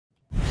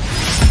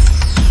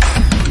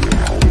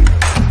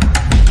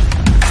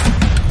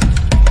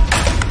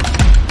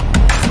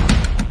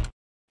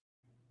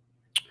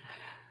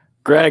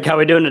Greg, how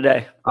we doing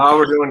today? Oh,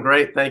 we're doing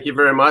great. Thank you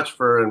very much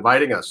for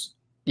inviting us.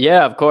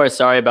 Yeah, of course.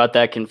 Sorry about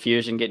that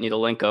confusion getting you the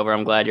link over.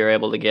 I'm glad you're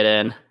able to get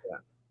in. Yeah.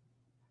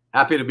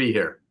 Happy to be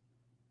here.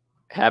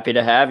 Happy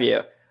to have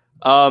you.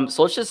 So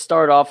let's just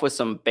start off with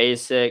some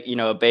basic,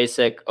 a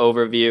basic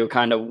overview.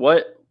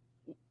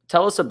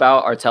 Tell us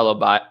about Artelo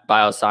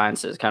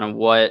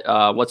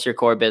Biosciences. What's your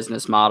core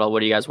business model?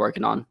 What are you guys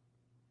working on?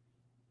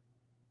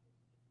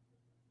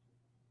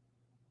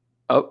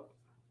 Oh,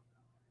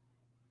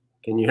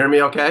 Can you hear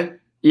me okay?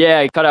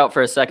 yeah, you cut out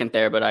for a second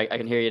there, but I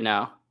can hear you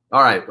now.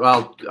 All right.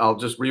 Well, I'll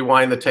just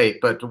rewind the tape,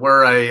 but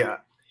we're a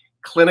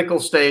clinical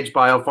stage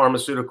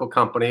biopharmaceutical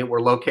company.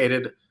 We're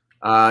located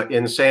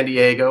in San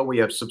Diego. We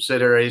have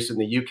subsidiaries in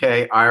the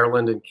UK,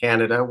 Ireland, and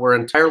Canada. We're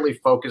entirely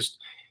focused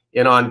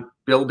in on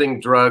building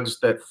drugs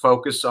that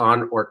focus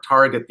on or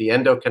target the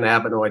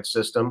endocannabinoid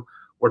system.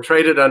 We're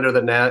traded on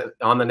the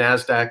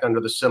NASDAQ under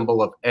the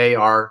symbol of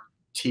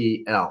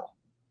ARTL.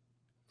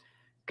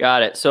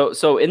 Got it.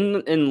 So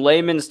in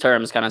layman's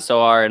terms, kind of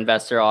so our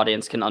investor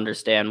audience can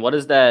understand, what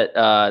is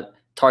that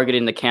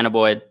targeting the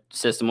cannabinoid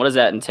system? What does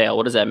that entail?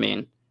 What does that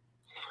mean?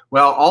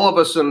 Well, all of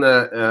us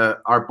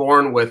are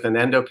born with an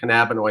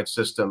endocannabinoid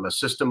system, a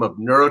system of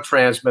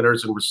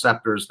neurotransmitters and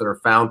receptors that are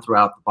found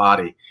throughout the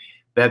body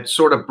that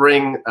sort of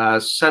bring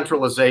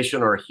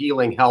centralization or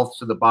healing health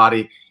to the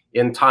body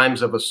in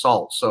times of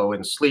assault. So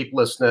in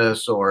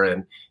sleeplessness or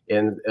in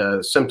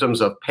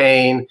symptoms of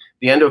pain,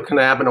 the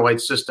endocannabinoid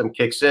system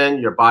kicks in.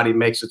 Your body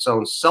makes its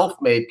own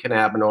self-made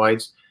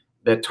cannabinoids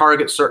that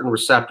target certain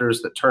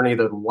receptors that turn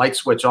either the light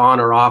switch on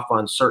or off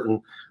on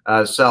certain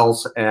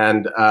cells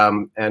and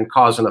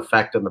cause an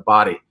effect in the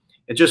body.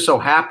 It just so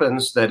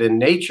happens that in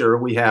nature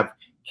we have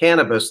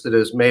cannabis that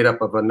is made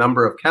up of a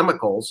number of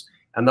chemicals,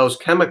 and those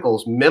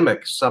chemicals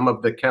mimic some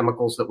of the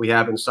chemicals that we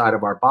have inside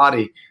of our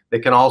body that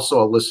can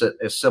also elicit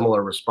a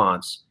similar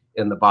response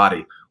in the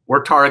body.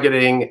 We're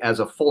targeting, as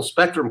a full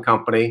spectrum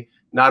company,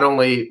 not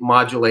only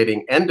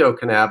modulating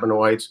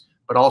endocannabinoids,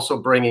 but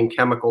also bringing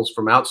chemicals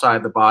from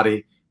outside the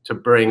body to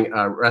bring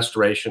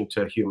restoration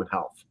to human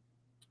health.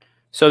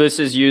 So this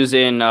is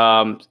using,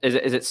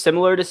 is it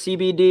similar to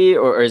CBD,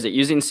 or is it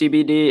using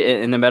CBD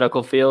in the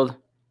medical field?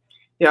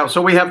 Yeah,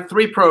 so we have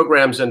 3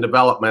 programs in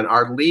development.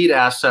 Our lead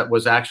asset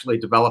was actually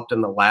developed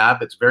in the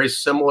lab. It's very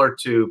similar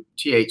to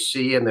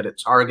THC in that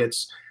it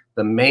targets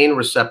the main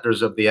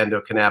receptors of the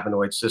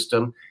endocannabinoid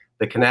system,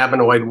 the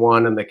cannabinoid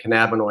 1 and the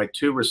cannabinoid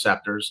 2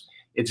 receptors.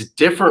 It's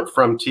different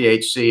from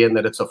THC in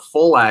that it's a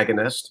full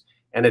agonist,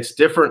 and it's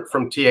different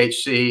from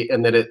THC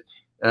in that it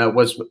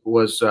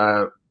was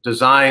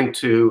designed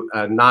to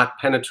not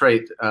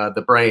penetrate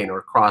the brain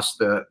or cross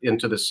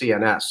into the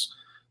CNS.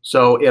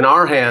 So in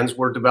our hands,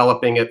 we're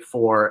developing it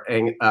for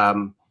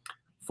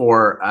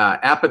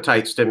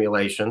appetite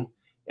stimulation.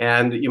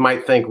 And you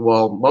might think,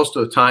 well, most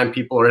of the time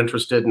people are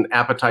interested in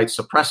appetite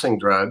suppressing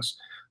drugs,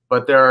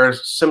 but there are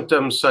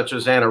symptoms such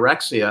as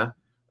anorexia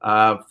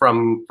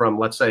from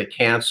let's say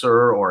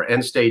cancer or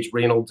end-stage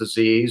renal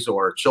disease,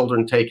 or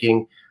children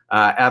taking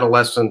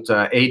adolescent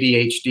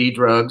ADHD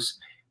drugs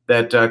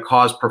that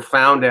cause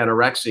profound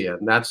anorexia,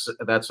 and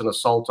that's an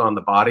assault on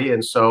the body.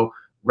 And so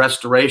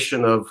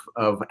restoration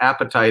of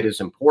appetite is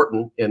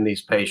important in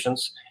these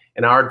patients.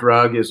 And our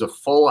drug is a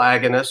full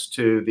agonist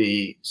to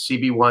the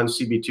CB1,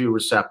 CB2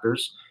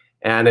 receptors,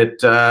 and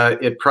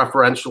it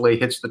preferentially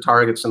hits the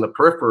targets in the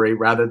periphery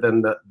rather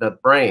than the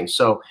brain.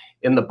 So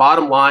in the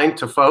bottom line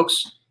to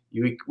folks,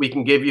 we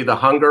can give you the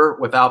hunger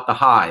without the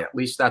high. At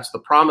least that's the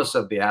promise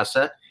of the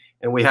asset,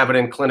 and we have it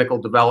in clinical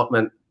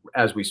development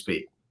as we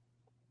speak.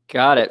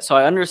 Got it. So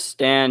I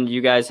understand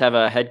you guys have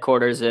a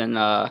headquarters in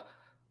La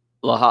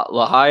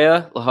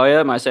Jolla.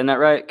 Am I saying that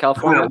right?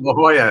 California? La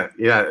Jolla,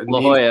 yeah.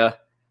 La Jolla.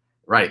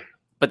 Right.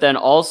 But then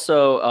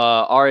also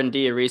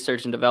R&D, a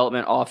research and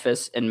development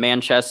office in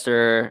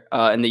Manchester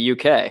in the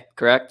UK,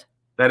 correct?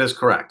 That is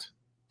correct.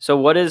 So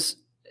what's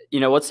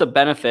the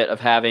benefit of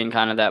having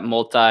kind of that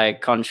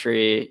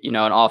multi-country, an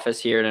office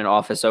here and an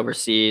office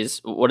overseas?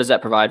 What does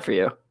that provide for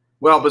you?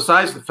 Well,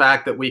 besides the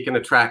fact that we can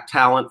attract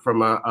talent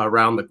from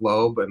around the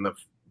globe, and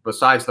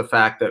besides the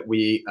fact that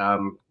we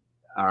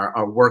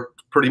are work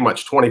pretty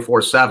much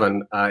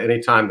 24/7,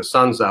 anytime the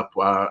sun's up,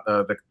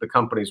 the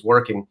company's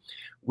working.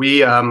 We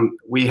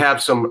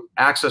have some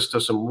access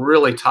to some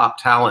really top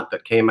talent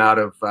that came out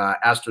of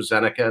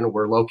AstraZeneca, and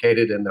we're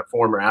located in the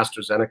former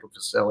AstraZeneca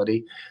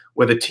facility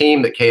with a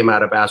team that came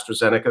out of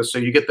AstraZeneca. So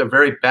you get the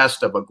very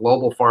best of a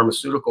global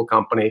pharmaceutical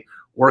company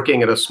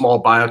working at a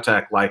small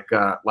biotech like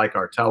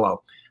Artelo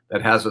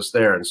that has us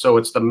there. And so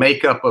it's the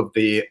makeup of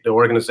the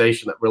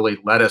organization that really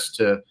led us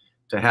to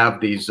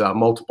have these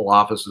multiple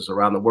offices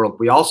around the world.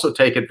 We also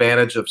take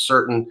advantage of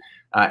certain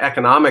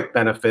economic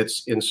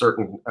benefits in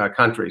certain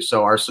countries.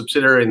 So our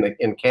subsidiary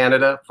in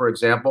Canada, for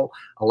example,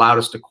 allowed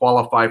us to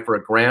qualify for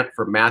a grant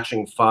for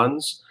matching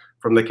funds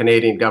from the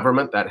Canadian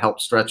government. That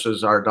helps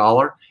stretches our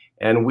dollar.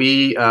 And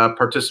we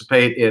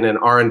participate in an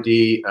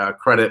R&D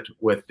credit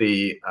with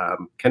the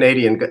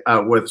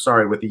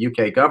with the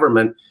UK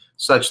government,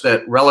 such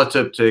that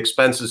relative to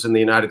expenses in the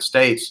United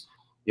States,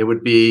 it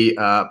would be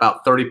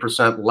about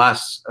 30%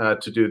 less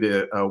to do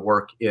the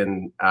work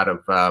out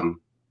of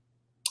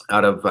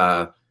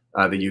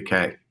the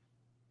UK.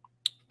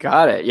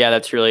 Got it. Yeah,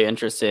 that's really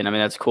interesting. I mean,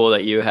 that's cool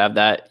that you have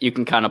that. You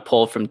can kind of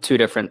pull from two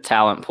different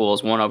talent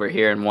pools, one over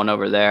here and one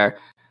over there.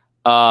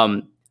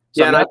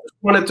 Yeah, and I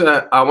wanted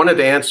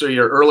to answer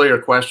your earlier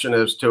question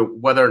as to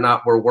whether or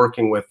not we're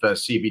working with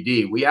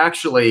CBD. We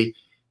actually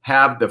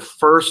have the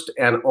first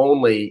and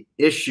only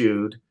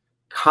issued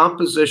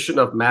composition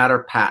of matter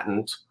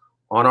patent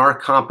on our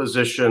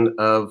composition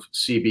of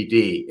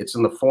CBD. It's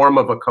in the form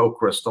of a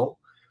co-crystal.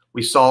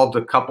 We solved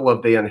a couple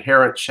of the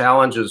inherent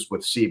challenges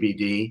with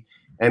CBD,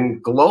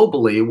 and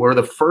globally, we're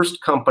the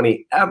first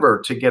company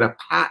ever to get a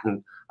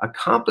patent, a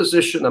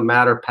composition of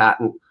matter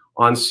patent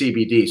on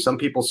CBD. Some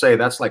people say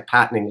that's like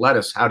patenting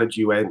lettuce. How did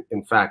you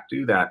in fact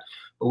do that?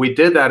 But we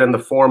did that in the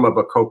form of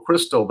a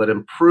co-crystal that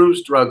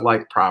improves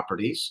drug-like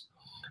properties,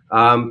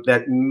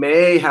 that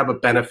may have a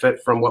benefit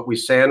from what we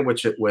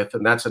sandwich it with,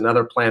 and that's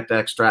another plant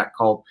extract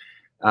called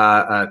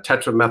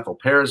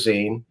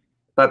tetramethylperazine.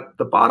 But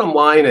the bottom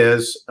line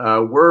is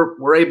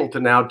we're able to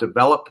now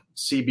develop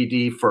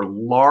CBD for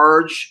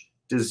large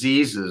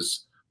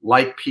diseases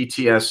like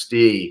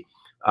PTSD,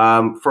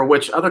 for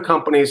which other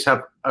companies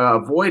have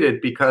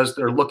avoided because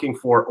they're looking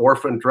for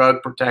orphan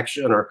drug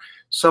protection or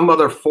some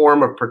other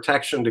form of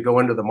protection to go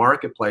into the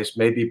marketplace,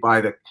 maybe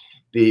by the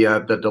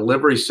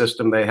delivery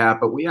system they have.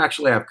 But we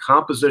actually have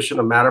composition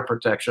of matter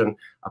protection,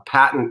 a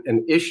patent,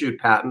 an issued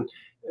patent,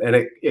 and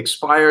it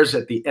expires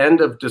at the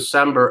end of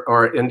December,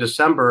 or in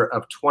December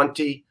of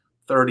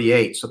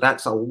 2038. So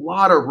that's a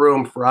lot of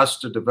room for us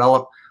to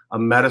develop a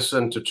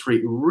medicine to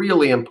treat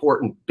really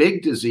important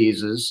big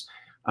diseases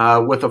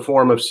with a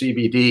form of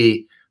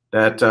CBD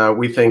that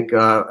we think,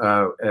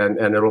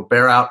 and it'll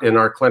bear out in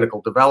our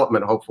clinical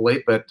development,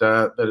 hopefully, but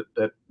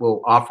that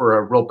will offer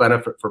a real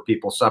benefit for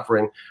people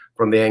suffering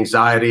from the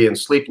anxiety and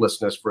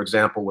sleeplessness, for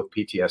example, with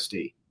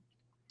PTSD.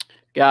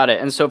 Got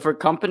it. And so for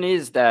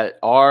companies that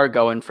are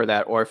going for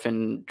that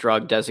orphan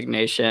drug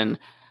designation,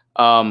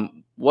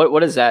 what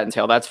does that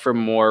entail? That's for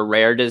more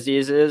rare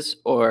diseases,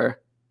 or?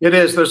 It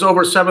is. There's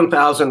over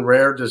 7,000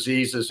 rare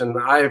diseases, and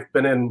I've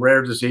been in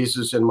rare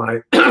diseases in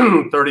my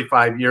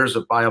 35 years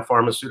of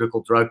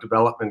biopharmaceutical drug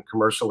development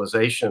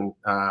commercialization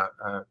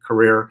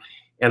career.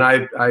 And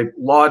I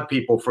laud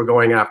people for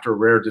going after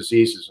rare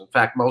diseases. In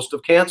fact, most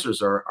of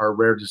cancers are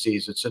rare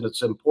diseases, and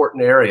it's an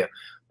important area.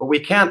 But we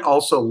can't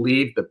also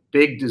leave the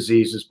big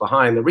diseases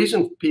behind. The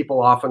reason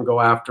people often go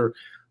after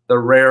the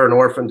rare and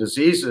orphan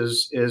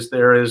diseases is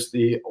there is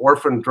the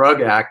Orphan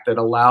Drug Act that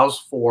allows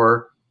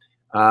for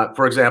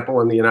example,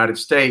 in the United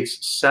States,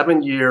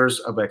 7 years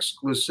of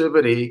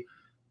exclusivity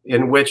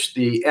in which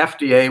the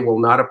FDA will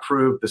not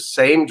approve the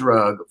same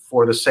drug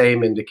for the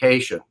same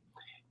indication.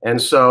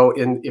 And so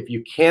if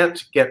you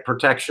can't get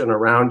protection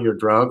around your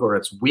drug, or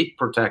it's weak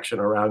protection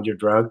around your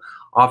drug,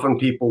 often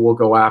people will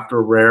go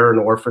after rare and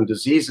orphan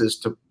diseases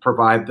to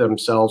provide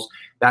themselves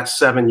that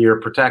 7-year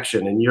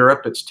protection. In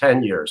Europe, it's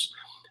 10 years.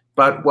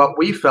 But what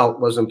we felt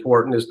was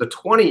important is the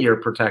 20-year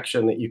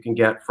protection that you can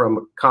get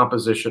from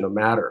composition of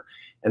matter.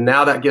 And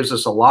now that gives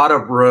us a lot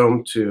of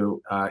room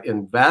to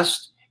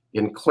invest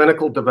in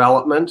clinical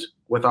development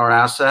with our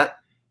asset,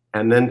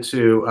 and then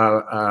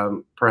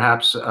to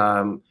perhaps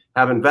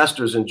have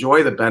investors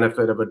enjoy the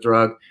benefit of a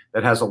drug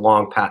that has a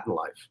long patent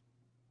life.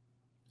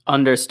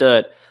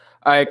 Understood.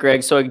 All right,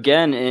 Greg. So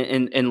again,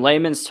 in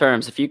layman's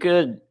terms, if you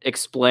could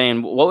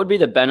explain what would be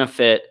the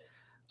benefit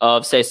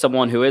of, say,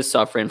 someone who is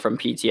suffering from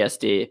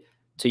PTSD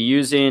to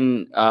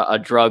using a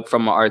drug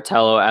from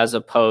Artelo as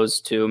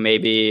opposed to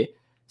maybe,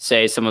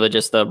 say, some of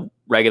the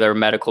regular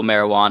medical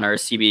marijuana or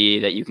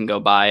CBD that you can go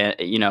buy,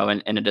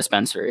 in a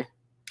dispensary?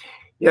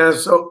 Yeah,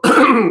 so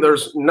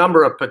there's a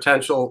number of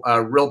potential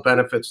real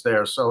benefits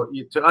there. So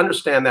to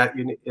understand that,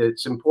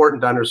 it's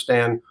important to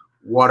understand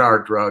what our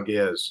drug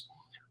is.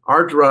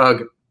 Our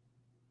drug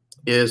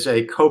is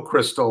a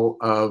co-crystal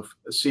of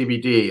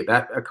CBD.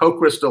 A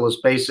co-crystal is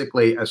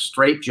basically a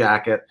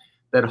straitjacket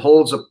that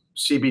holds a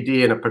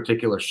CBD in a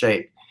particular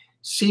shape.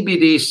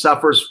 CBD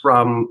suffers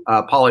from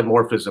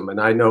polymorphism,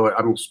 and I know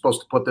I'm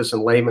supposed to put this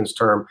in layman's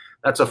term.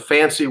 That's a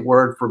fancy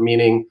word for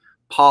meaning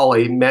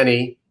poly,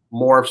 many,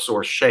 morphs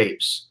or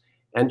shapes.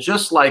 And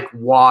just like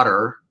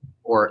water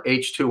or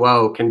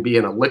H2O can be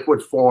in a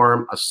liquid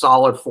form, a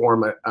solid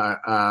form,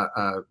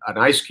 an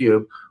ice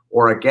cube,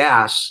 or a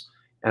gas,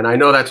 and I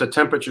know that's a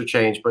temperature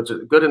change, but it's a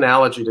good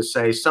analogy to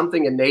say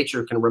something in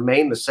nature can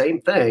remain the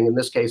same thing, in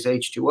this case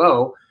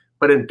H2O,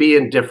 but it be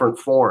in different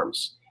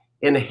forms.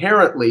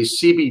 Inherently,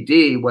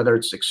 CBD, whether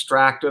it's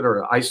extracted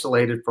or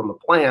isolated from the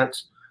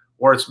plant,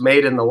 or it's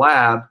made in the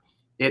lab,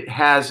 it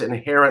has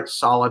inherent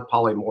solid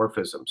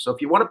polymorphism. So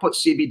if you want to put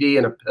CBD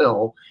in a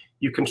pill,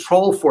 you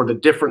control for the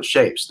different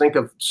shapes. Think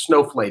of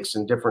snowflakes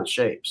in different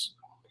shapes.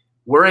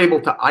 We're able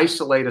to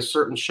isolate a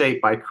certain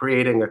shape by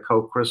creating a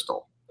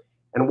co-crystal.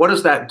 And what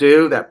does that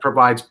do? That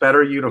provides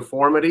better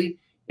uniformity.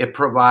 It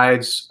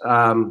provides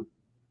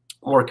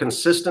more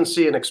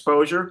consistency and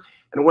exposure.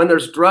 And when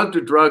there's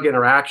drug-to-drug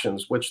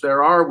interactions, which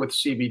there are with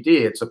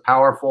CBD, it's a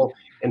powerful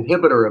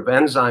inhibitor of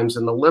enzymes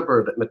in the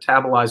liver that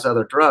metabolize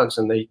other drugs,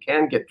 and they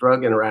can get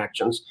drug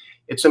interactions.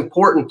 It's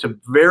important to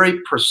very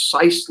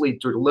precisely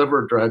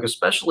deliver drug,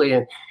 especially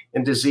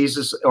in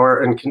diseases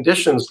or in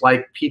conditions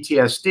like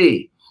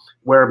PTSD,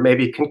 where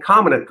maybe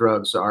concomitant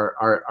drugs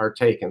are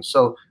taken.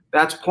 So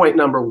that's point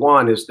number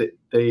one, is that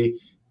the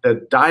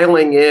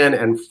dialing in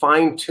and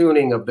fine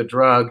tuning of the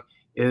drug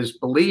is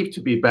believed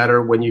to be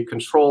better when you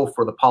control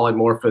for the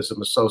polymorphism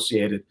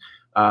associated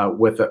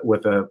with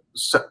a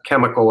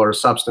chemical or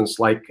substance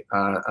like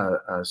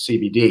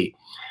CBD.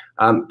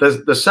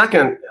 The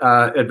second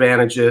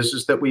advantage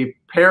is that we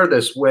pair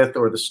this with,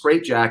 or the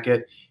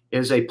straitjacket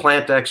is a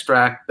plant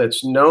extract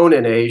that's known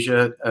in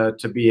Asia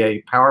to be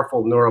a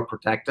powerful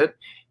neuroprotectant.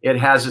 It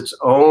has its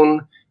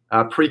own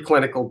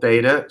preclinical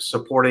data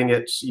supporting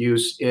its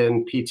use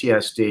in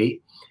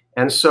PTSD.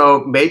 And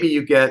so maybe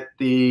you get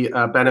the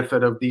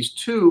benefit of these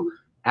two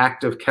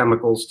active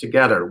chemicals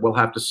together. We'll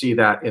have to see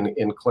that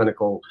in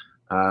clinical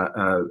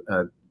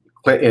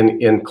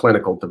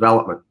clinical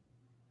development.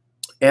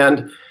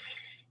 And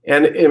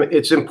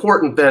it's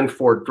important then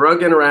for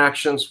drug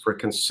interactions, for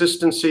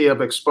consistency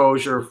of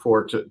exposure,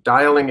 for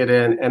dialing it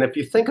in. And if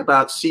you think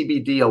about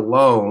CBD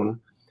alone,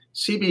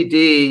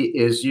 CBD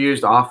is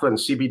used often,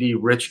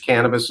 CBD-rich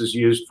cannabis is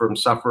used from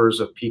sufferers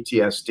of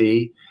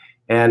PTSD.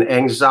 And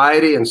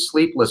anxiety and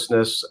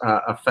sleeplessness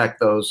affect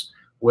those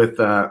with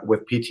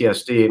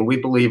PTSD. And we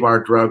believe our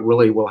drug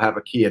really will have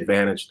a key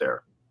advantage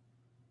there.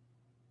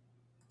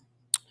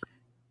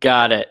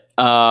 Got it.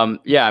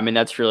 Yeah, I mean,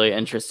 that's really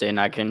interesting.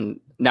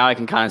 Now I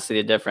can kind of see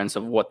the difference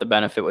of what the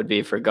benefit would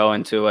be for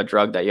going to a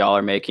drug that y'all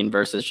are making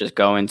versus just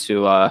going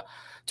to a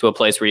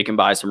place where you can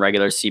buy some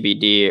regular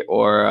CBD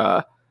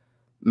or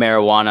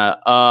marijuana.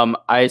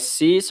 I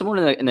see someone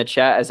in the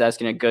chat is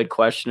asking a good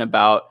question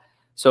about,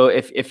 so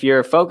if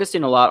you're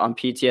focusing a lot on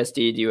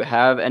PTSD, do you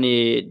have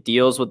any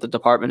deals with the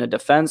Department of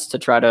Defense to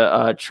try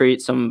to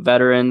treat some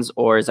veterans,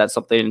 or is that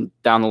something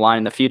down the line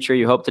in the future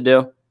you hope to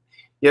do?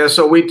 Yeah,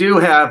 so we do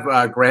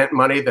have grant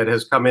money that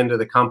has come into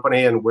the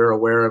company, and we're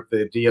aware of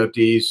the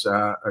DoD's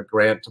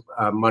grant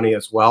money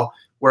as well.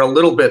 We're a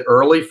little bit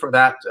early for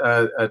that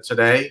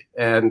today,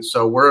 and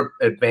so we're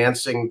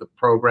advancing the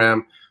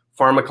program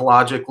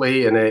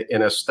pharmacologically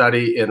in a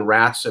study in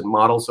rats and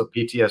models of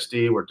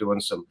PTSD. We're doing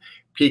some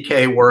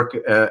PK work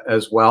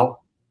as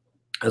well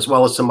as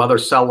some other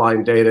cell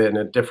line data in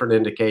a different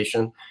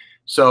indication.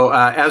 So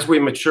as we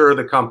mature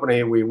the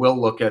company, we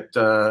will look at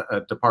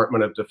a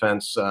Department of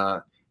Defense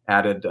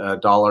added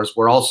dollars.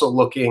 We're also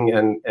looking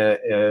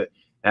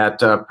at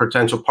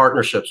potential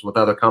partnerships with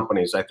other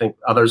companies. I think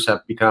others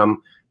have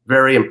become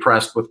very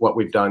impressed with what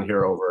we've done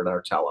here over at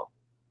Artelo.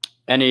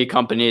 Any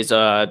companies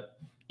in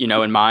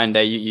mind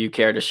that you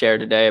care to share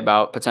today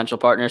about potential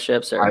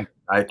partnerships? Or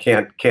I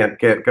can't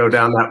go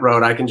down that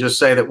road. I can just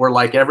say that we're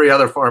like every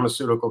other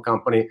pharmaceutical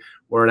company.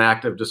 We're in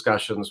active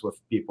discussions with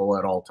people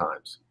at all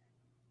times.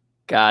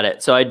 Got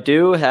it. So I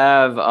do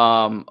have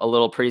a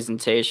little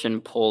presentation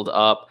pulled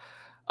up.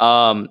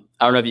 I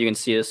don't know if you can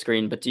see the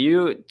screen, but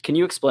can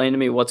you explain to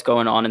me what's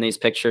going on in these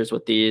pictures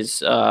with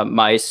these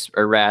mice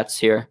or rats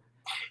here?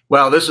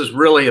 Well, this is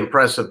really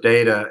impressive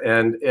data.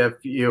 And if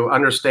you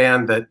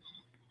understand that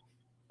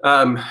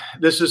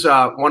this is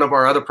one of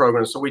our other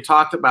programs. So we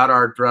talked about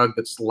our drug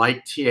that's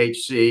like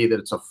THC, that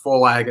it's a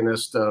full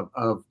agonist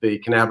of the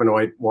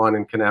cannabinoid 1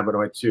 and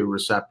cannabinoid 2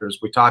 receptors.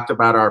 We talked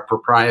about our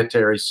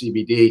proprietary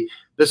CBD.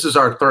 This is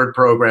our third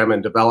program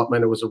in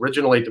development. It was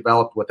originally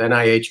developed with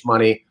NIH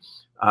money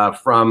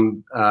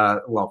from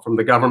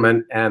the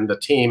government and the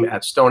team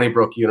at Stony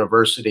Brook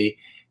University.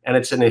 And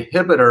it's an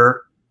inhibitor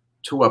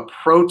to a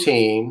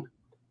protein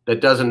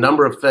that does a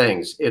number of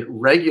things. It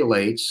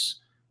regulates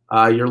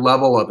your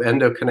level of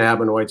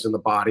endocannabinoids in the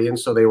body. And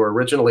so they were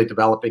originally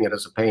developing it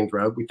as a pain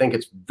drug. We think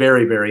it's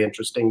very, very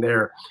interesting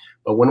there.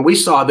 But when we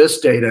saw this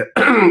data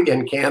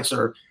in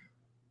cancer,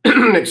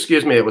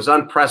 excuse me, it was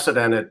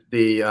unprecedented,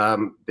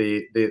 the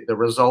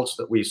results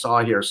that we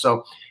saw here.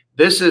 So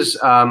this is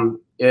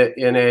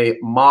in a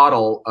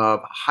model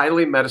of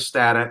highly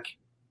metastatic,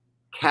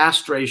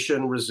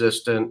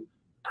 castration-resistant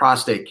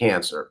prostate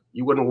cancer.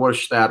 You wouldn't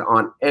wish that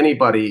on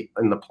anybody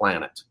on the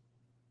planet.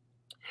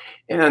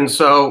 And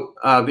so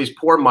these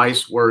poor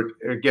mice were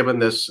given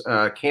this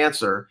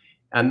cancer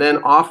and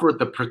then offered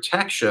the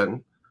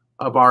protection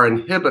of our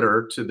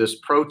inhibitor to this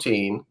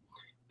protein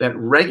that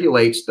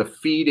regulates the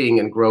feeding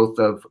and growth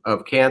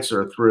of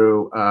cancer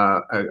through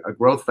a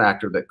growth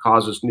factor that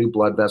causes new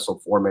blood vessel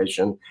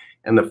formation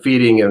and the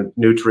feeding of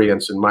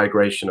nutrients and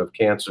migration of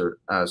cancer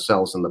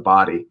cells in the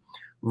body.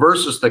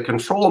 Versus the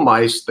control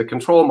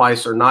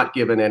mice are not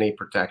given any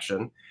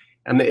protection.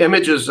 And the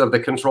images of the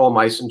control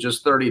mice in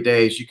just 30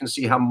 days, you can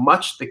see how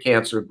much the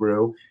cancer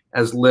grew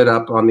as lit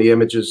up on the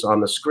images on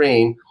the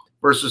screen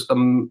versus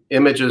the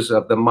images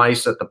of the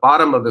mice at the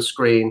bottom of the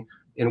screen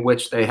in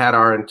which they had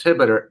our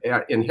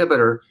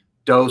inhibitor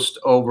dosed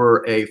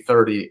over a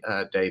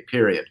 30-day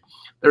period.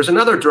 There's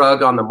another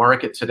drug on the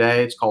market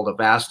today. It's called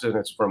Avastin.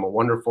 It's from a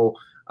wonderful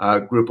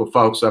group of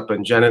folks up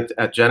in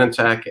at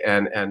Genentech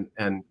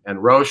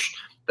and Roche.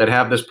 that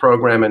have this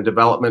program in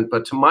development.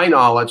 But to my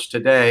knowledge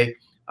today,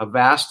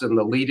 Avastin,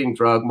 the leading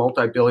drug,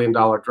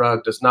 multi-billion-dollar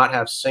drug, does not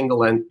have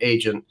single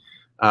agent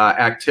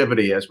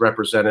activity as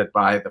represented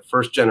by the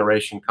first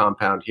generation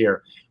compound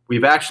here.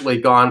 We've actually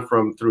gone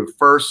through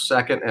first,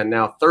 second, and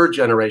now third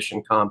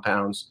generation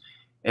compounds,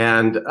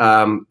 and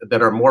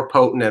that are more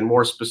potent and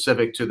more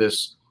specific to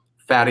this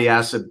fatty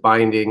acid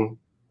binding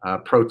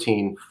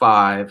protein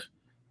 5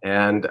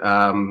 and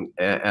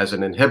as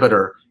an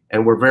inhibitor.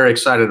 And we're very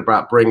excited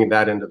about bringing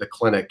that into the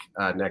clinic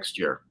next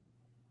year.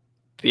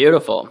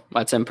 Beautiful.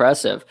 That's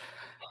impressive.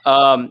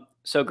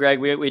 So Greg,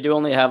 we do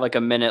only have like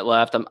a minute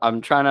left.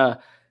 I'm trying to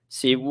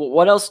see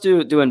what else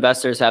do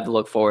investors have to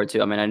look forward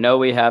to? I mean, I know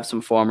we have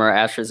some former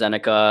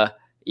AstraZeneca,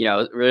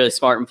 really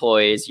smart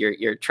employees.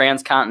 You're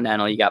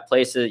transcontinental. You got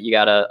places, you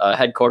got a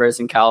headquarters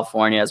in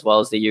California as well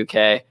as the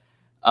UK.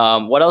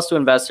 What else do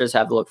investors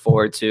have to look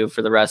forward to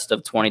for the rest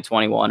of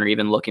 2021 or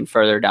even looking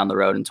further down the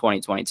road in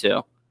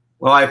 2022?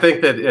 Well, I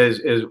think that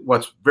is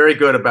what's very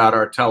good about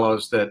Artelo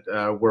is that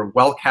we're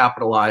well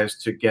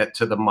capitalized to get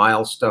to the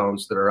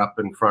milestones that are up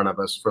in front of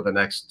us for the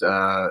next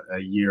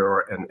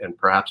year and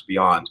perhaps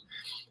beyond.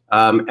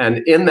 And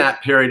in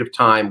that period of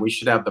time, we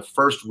should have the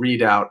first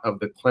readout of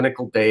the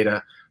clinical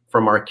data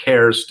from our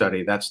CARES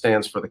study. That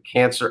stands for the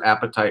Cancer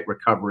Appetite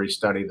Recovery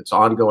Study that's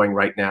ongoing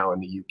right now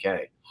in the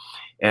UK.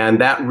 And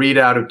that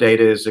readout of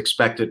data is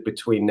expected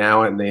between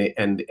now and the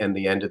end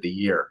of the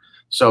year.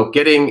 So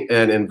getting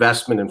an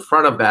investment in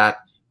front of that,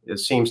 it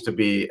seems to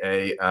be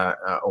a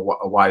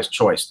wise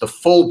choice. The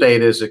full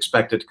data is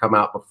expected to come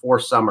out before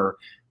summer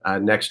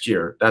next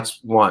year.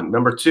 That's one.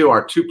 Number two,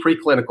 our 2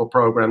 preclinical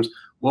programs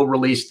will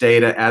release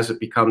data as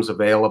it becomes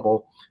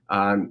available.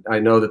 I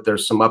know that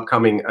there's some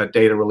upcoming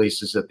data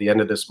releases at the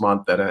end of this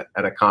month at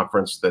a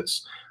conference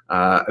that's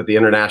at the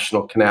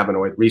International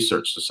Cannabinoid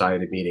Research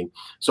Society meeting.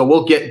 So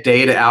we'll get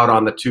data out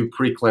on the 2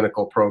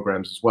 preclinical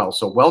programs as well.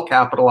 So well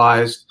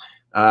capitalized.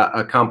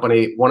 A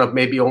company, one of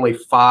maybe only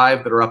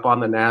 5 that are up on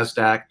the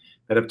NASDAQ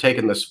that have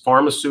taken this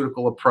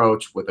pharmaceutical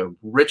approach with a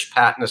rich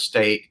patent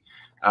estate,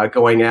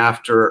 going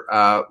after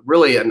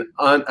really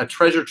a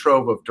treasure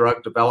trove of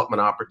drug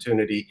development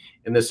opportunity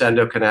in this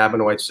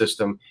endocannabinoid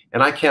system.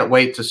 And I can't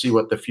wait to see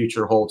what the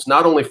future holds,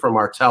 not only from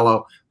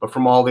Artelo, but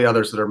from all the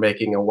others that are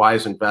making a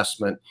wise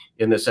investment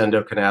in this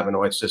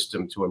endocannabinoid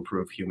system to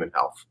improve human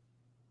health.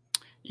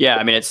 Yeah,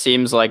 I mean, it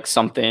seems like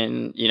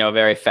something,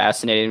 very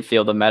fascinating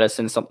field of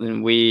medicine,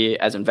 something we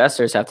as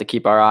investors have to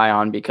keep our eye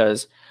on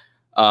because,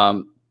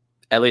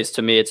 at least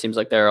to me, it seems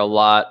like there are a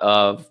lot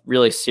of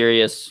really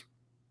serious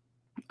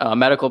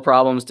medical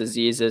problems,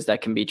 diseases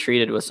that can be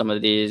treated with some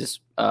of these,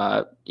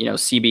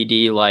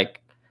 CBD-like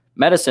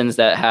medicines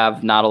that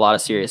have not a lot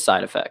of serious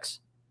side effects.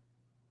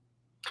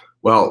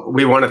 Well,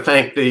 we want to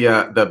thank the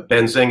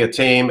Benzinga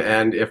team,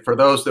 and if for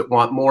those that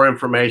want more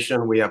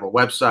information, we have a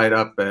website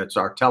up. It's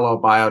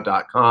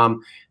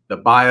artelobio.com. The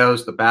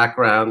bios, the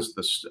backgrounds,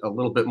 a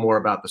little bit more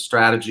about the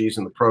strategies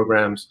and the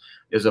programs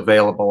is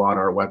available on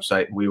our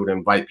website. We would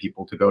invite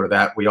people to go to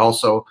that. We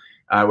also,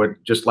 I would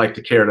just like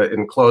to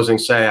in closing,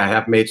 say I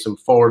have made some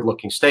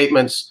forward-looking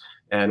statements,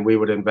 and we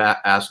would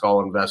ask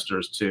all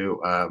investors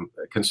to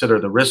consider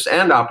the risks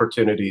and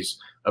opportunities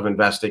of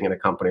investing in a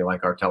company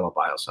like Artelo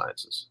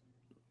Biosciences.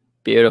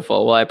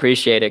 Beautiful. Well, I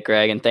appreciate it,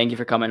 Greg, and thank you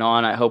for coming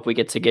on. I hope we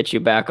get to get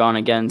you back on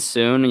again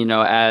soon.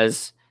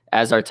 As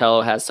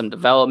Artelo has some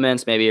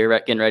developments, maybe you're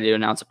getting ready to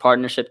announce a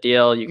partnership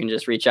deal, you can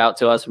just reach out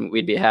to us and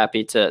we'd be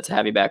happy to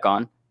have you back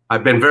on.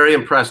 I've been very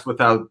impressed with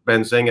how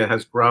Benzinga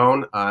has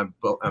grown. I'm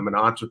an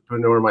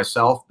entrepreneur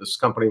myself. This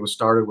company was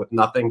started with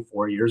nothing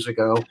 4 years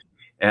ago,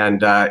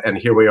 and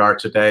here we are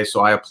today. So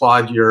I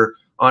applaud your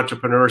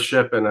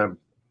entrepreneurship, and I'm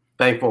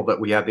thankful that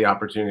we had the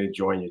opportunity to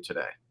join you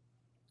today.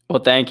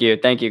 Well, thank you.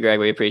 Thank you,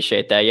 Greg. We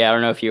appreciate that. Yeah, I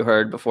don't know if you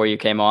heard before you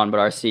came on, but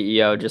our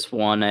CEO just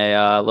won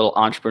a little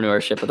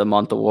Entrepreneurship of the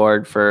Month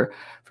award for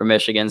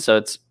Michigan.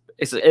 So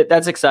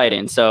that's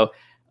exciting. So,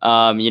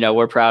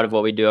 we're proud of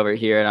what we do over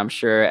here, and I'm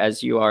sure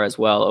as you are as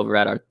well over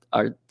at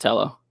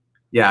Artelo.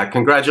 Yeah,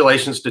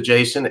 congratulations to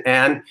Jason.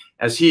 And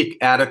as he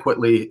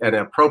adequately and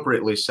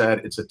appropriately said,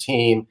 it's a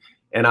team.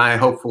 And I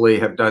hopefully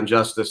have done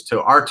justice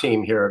to our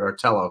team here at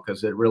Artelo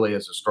because it really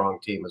is a strong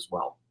team as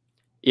well.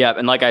 Yeah,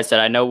 and like I said,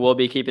 I know we'll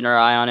be keeping our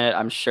eye on it.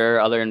 I'm sure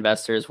other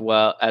investors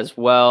as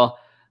well,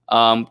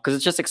 because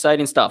it's just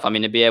exciting stuff. I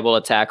mean, to be able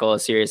to tackle a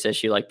serious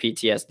issue like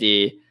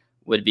PTSD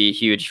would be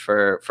huge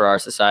for our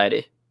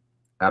society.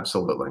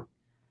 Absolutely. All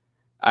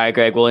right,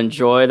 Greg, well,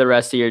 enjoy the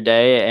rest of your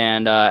day.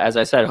 And as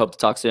I said, hope to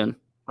talk soon.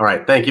 All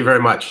right. Thank you very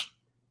much.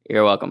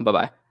 You're welcome.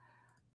 Bye-bye.